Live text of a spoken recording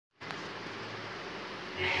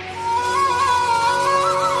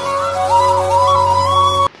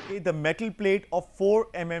the metal plate of 4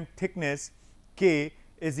 mm thickness K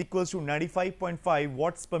is equals to 95.5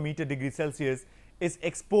 watts per meter degree Celsius is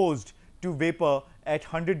exposed to vapor at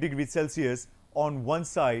 100 degrees Celsius on one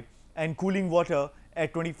side and cooling water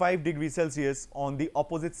at 25 degrees Celsius on the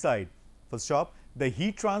opposite side. First stop, the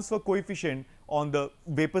heat transfer coefficient on the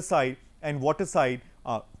vapor side and water side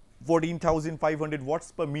are 14,500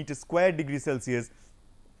 watts per meter square degree Celsius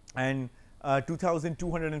and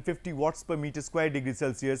 2250 watts per meter square degree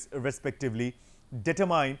Celsius respectively.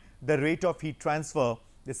 Determine the rate of heat transfer.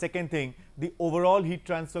 The second thing, the overall heat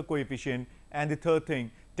transfer coefficient, and the third thing,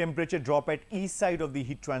 temperature drop at each side of the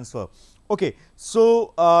heat transfer. Okay,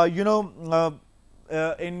 so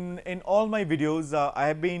in all my videos I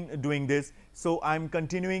have been doing this, so I'm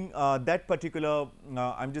continuing that particular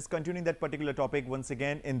I'm just continuing that particular topic once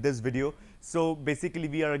again in this video. So basically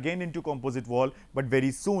we are again into composite wall, but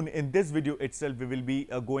very soon in this video itself we will be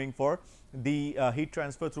going for the heat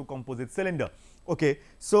transfer through composite cylinder. Okay,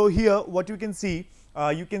 so here what you can see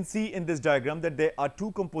in this diagram that there are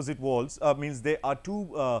two composite walls, means there are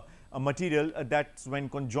two a material that's when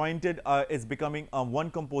conjointed is becoming one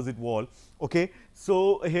composite wall. Okay,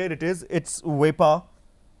 so here it is, it's vapor.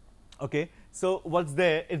 Okay, so what's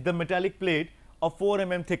there is the metallic plate of 4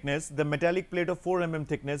 mm thickness. The metallic plate of 4 mm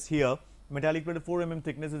thickness here, metallic plate of 4 mm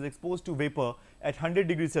thickness is exposed to vapor at 100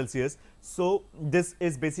 degrees Celsius. So this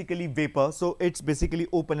is basically vapor, so it's basically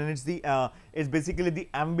open and it's basically the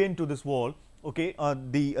ambient to this wall. Okay,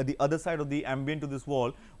 the other side of the ambient to this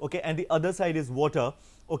wall. Okay, and the other side is water.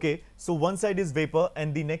 Okay, so one side is vapor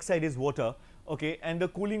and the next side is water. Okay, and the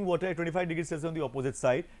cooling water at 25 degrees Celsius on the opposite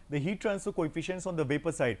side. The heat transfer coefficients on the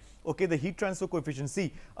vapor side. Okay, the heat transfer coefficient,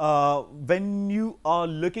 see, when you are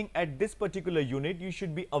looking at this particular unit, you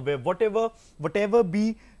should be aware whatever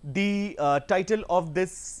be the title of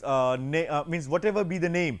this means whatever be the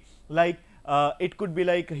name, like it could be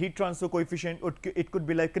like heat transfer coefficient, it could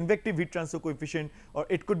be like convective heat transfer coefficient, or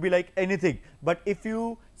it could be like anything. But if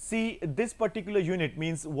you see this particular unit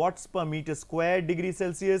means watts per meter square degree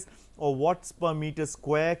Celsius or watts per meter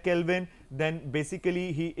square Kelvin, then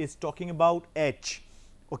basically he is talking about H.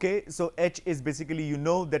 Okay, so H is basically, you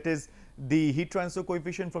know, that is the heat transfer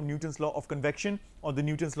coefficient from Newton's law of convection or the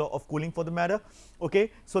Newton's law of cooling for the matter.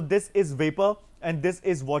 Okay, so this is vapor and this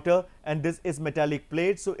is water and this is metallic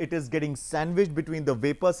plate, so it is getting sandwiched between the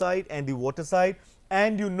vapor side and the water side,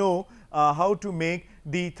 and you know how to make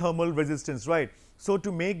the thermal resistance, right? So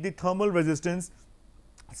to make the thermal resistance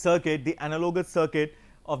circuit, the analogous circuit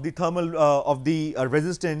of the thermal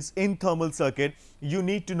resistance in thermal circuit, you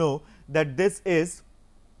need to know that this is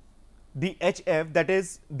the HF, that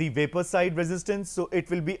is the vapor side resistance. So it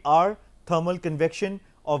will be R thermal convection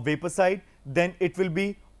of vapor side, then it will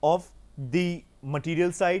be of the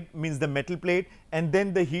material side, means the metal plate, and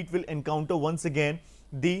then the heat will encounter once again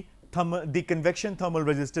the convection thermal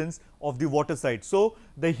resistance of the water side. So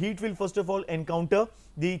the heat will first of all encounter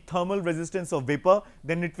the thermal resistance of vapor,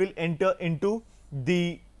 then it will enter into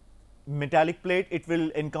the metallic plate, it will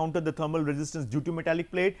encounter the thermal resistance due to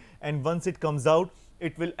metallic plate, and once it comes out,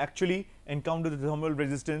 it will actually encounter the thermal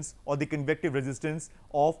resistance or the convective resistance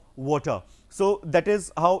of water. So that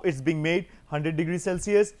is how it's being made. 100 degrees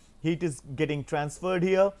Celsius, heat is getting transferred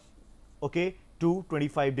here, okay, to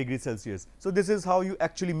 25 degrees Celsius. So this is how you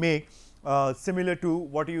actually make similar to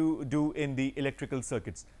what you do in the electrical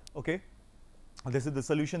circuits. Okay, this is the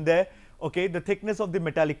solution there. Okay, the thickness of the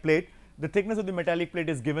metallic plate, the thickness of the metallic plate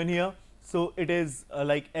is given here. So it is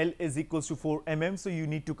like L is equals to 4 mm, so you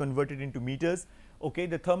need to convert it into meters. Okay,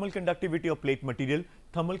 the thermal conductivity of plate material,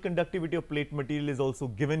 thermal conductivity of plate material is also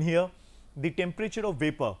given here. The temperature of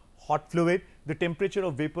vapor, hot fluid, the temperature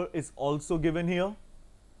of vapor is also given here.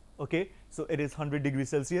 Okay, so it is 100 degrees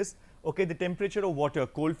Celsius. Okay, the temperature of water,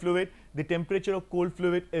 cold fluid, the temperature of cold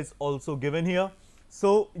fluid is also given here.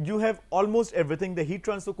 So you have almost everything. The heat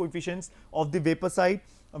transfer coefficients of the vapor side,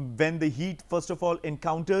 when the heat first of all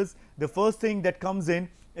encounters, the first thing that comes in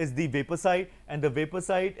is the vapor side, and the vapor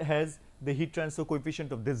side has the heat transfer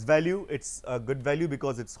coefficient of this value. It's a good value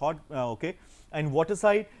because it's hot. Okay, and water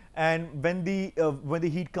side, and when the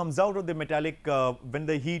heat comes out of the metallic, when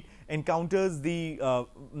the heat encounters the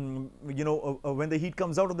when the heat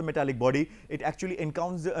comes out of the metallic body, it actually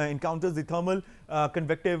encounters the thermal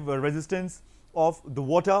convective resistance of the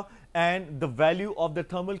water, and the value of the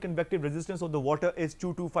thermal convective resistance of the water is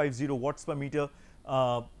 2250 watts per meter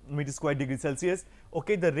square degree Celsius.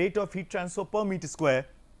 Okay, the rate of heat transfer per meter square,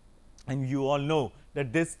 and you all know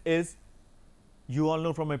that this is, you all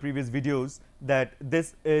know from my previous videos that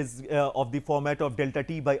this is of the format of delta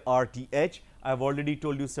T by RTH. I have already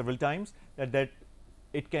told you several times that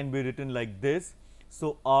it can be written like this.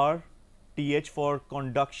 So R TH for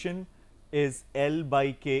conduction is L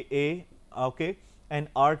by Ka, okay, and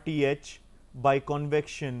RTH by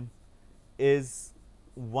convection is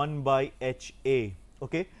 1 by HA,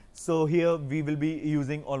 okay. So here we will be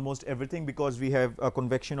using almost everything because we have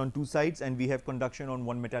convection on two sides and we have conduction on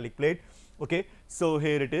one metallic plate, okay. So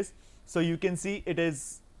here it is. So you can see it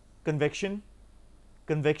is convection,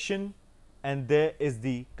 convection, and there is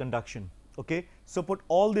the conduction, okay. So put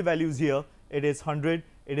all the values here. It is 100,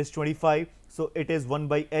 it is 25, so it is 1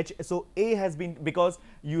 by H. So A has been, because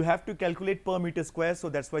you have to calculate per meter square, so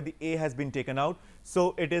that's why the A has been taken out.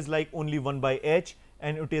 So it is like only 1 by H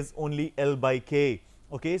and it is only L by K,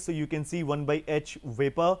 okay. So you can see 1 by H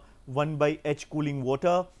vapor, 1 by H cooling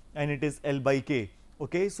water, and it is L by K,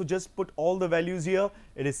 okay. So just put all the values here.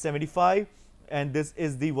 It is 75 and this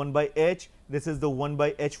is the 1 by H, this is the 1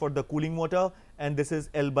 by H for the cooling water, and this is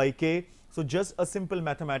L by K. So just a simple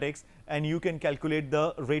mathematics and you can calculate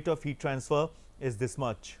the rate of heat transfer is this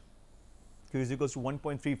much. Q is equals to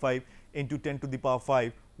 1.35 into 10 to the power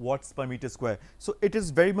 5 watts per meter square. So it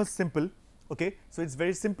is very much simple, okay. So it's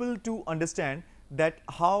very simple to understand that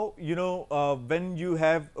how, you know, when you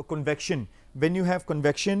have a convection,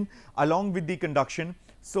 along with the conduction,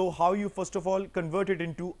 so how you first of all convert it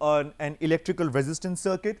into an electrical resistance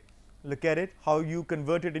circuit. Look at it, how you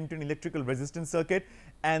convert it into an electrical resistance circuit,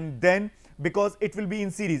 and then because it will be in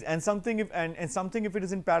series and something if something if it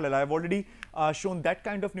is in parallel. I have already shown that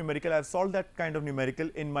kind of numerical. I have solved that kind of numerical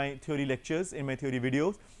in my theory lectures, in my theory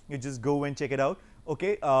videos. You just go and check it out,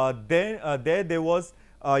 okay. There was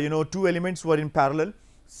you know, two elements were in parallel,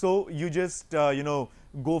 so you just you know,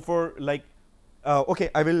 go for like okay,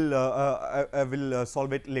 I will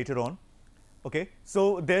solve it later on, okay.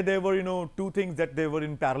 So there were, you know, two things that they were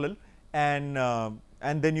in parallel,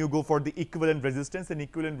 and then you go for the equivalent resistance, and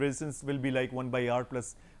equivalent resistance will be like 1 by R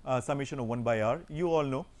plus summation of 1 by R, you all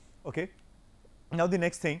know, okay. Now the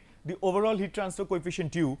next thing, the overall heat transfer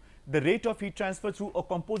coefficient U, the rate of heat transfer through a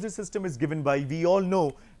composite system is given by, we all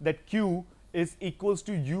know that Q is equals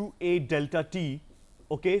to UA delta T,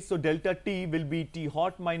 okay. So delta T will be T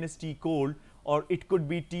hot minus T cold, or it could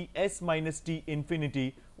be Ts minus T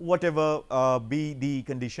infinity, whatever be the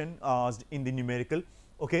condition in the numerical,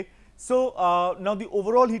 okay. So now the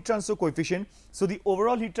overall heat transfer coefficient. So the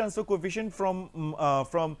overall heat transfer coefficient from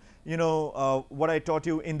you know, what I taught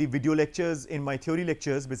you in the video lectures, in my theory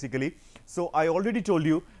lectures basically. So I already told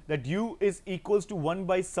you that U is equals to 1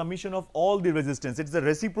 by summation of all the resistance. It's the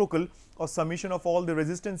reciprocal of summation of all the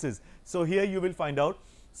resistances. So here you will find out.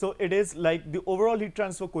 So it is like the overall heat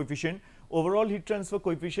transfer coefficient. Overall heat transfer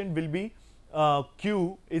coefficient will be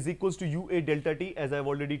Q is equals to UA delta T, as I have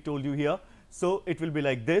already told you here. So it will be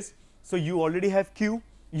like this. So you already have Q,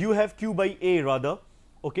 you have Q by A rather,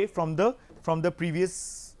 okay, from the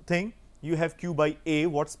previous thing you have Q by A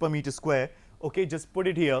watts per meter square, okay. Just put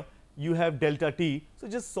it here, you have delta T, so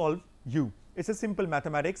just solve U. It's a simple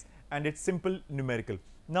mathematics and it's simple numerical.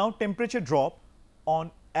 Now temperature drop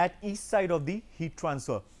at each side of the heat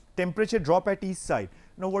transfer, temperature drop at each side.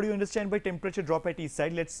 Now what do you understand by temperature drop at each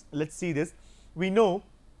side? Let's see this. We know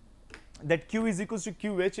that Q is equals to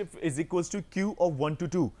QH is equals to Q of 1 to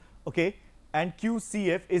 2, okay, and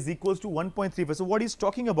QCF is equals to 1.35. So what he's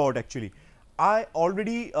talking about actually, I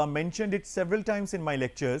already mentioned it several times in my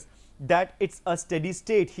lectures that it's a steady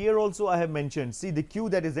state. Here also I have mentioned, see the Q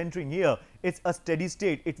that is entering here, it's a steady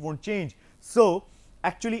state, it won't change. So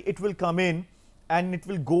actually it will come in and it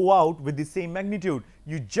will go out with the same magnitude.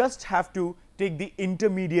 You just have to take the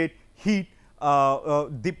intermediate heat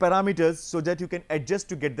the parameters so that you can adjust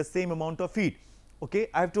to get the same amount of heat, okay.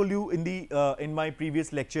 I have told you in the in my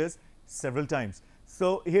previous lectures several times.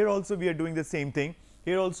 So here also we are doing the same thing.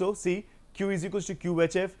 Here also see Q is equals to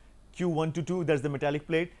QHF, Q1 to 2, that's the metallic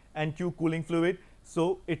plate, and Q cooling fluid,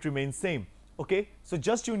 so it remains same, okay. So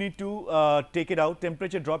just you need to take it out,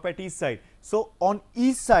 temperature drop at each side. So on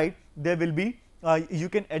each side there will be you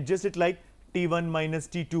can adjust it like T1 minus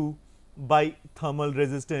T2 by thermal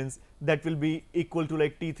resistance, that will be equal to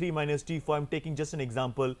like T3 minus T4. I am taking just an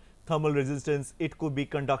example. Thermal resistance, it could be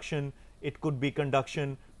conduction,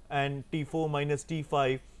 and T4 minus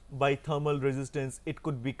T5 by thermal resistance, it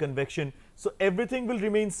could be convection. So everything will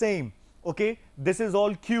remain same, okay. This is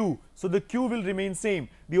all Q, so the Q will remain same.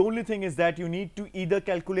 The only thing is that you need to either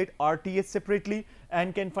calculate RTH separately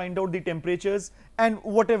and can find out the temperatures, and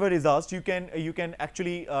whatever is asked you can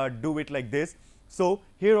actually do it like this. So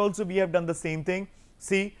here also we have done the same thing.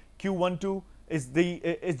 See Q12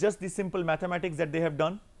 is just the simple mathematics that they have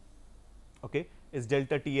done, okay, is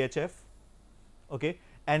delta THF, okay,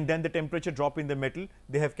 and then the temperature drop in the metal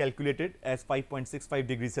they have calculated as 5.65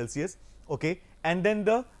 degrees Celsius, okay, and then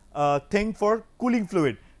the thing for cooling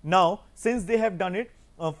fluid. Now, since they have done it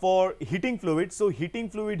for heating fluid, so heating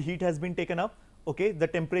fluid heat has been taken up. Okay, the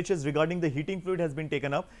temperatures regarding the heating fluid has been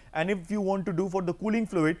taken up, and if you want to do for the cooling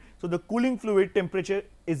fluid, so the cooling fluid temperature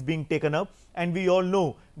is being taken up, and we all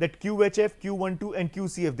know that QHF, Q12 and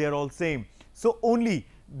QCF, they are all same. So only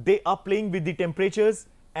they are playing with the temperatures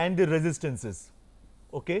and the resistances.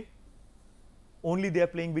 Okay, only they are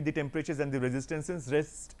playing with the temperatures and the resistances,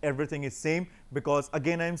 rest everything is same, because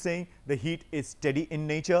again I am saying the heat is steady in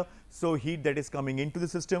nature. So heat that is coming into the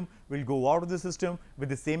system will go out of the system with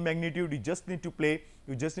the same magnitude. You just need to play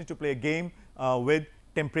a game with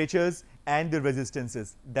temperatures and the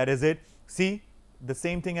resistances. That is it. See, the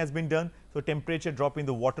same thing has been done. So temperature drop in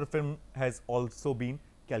the water film has also been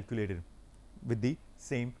calculated with the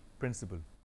same principle.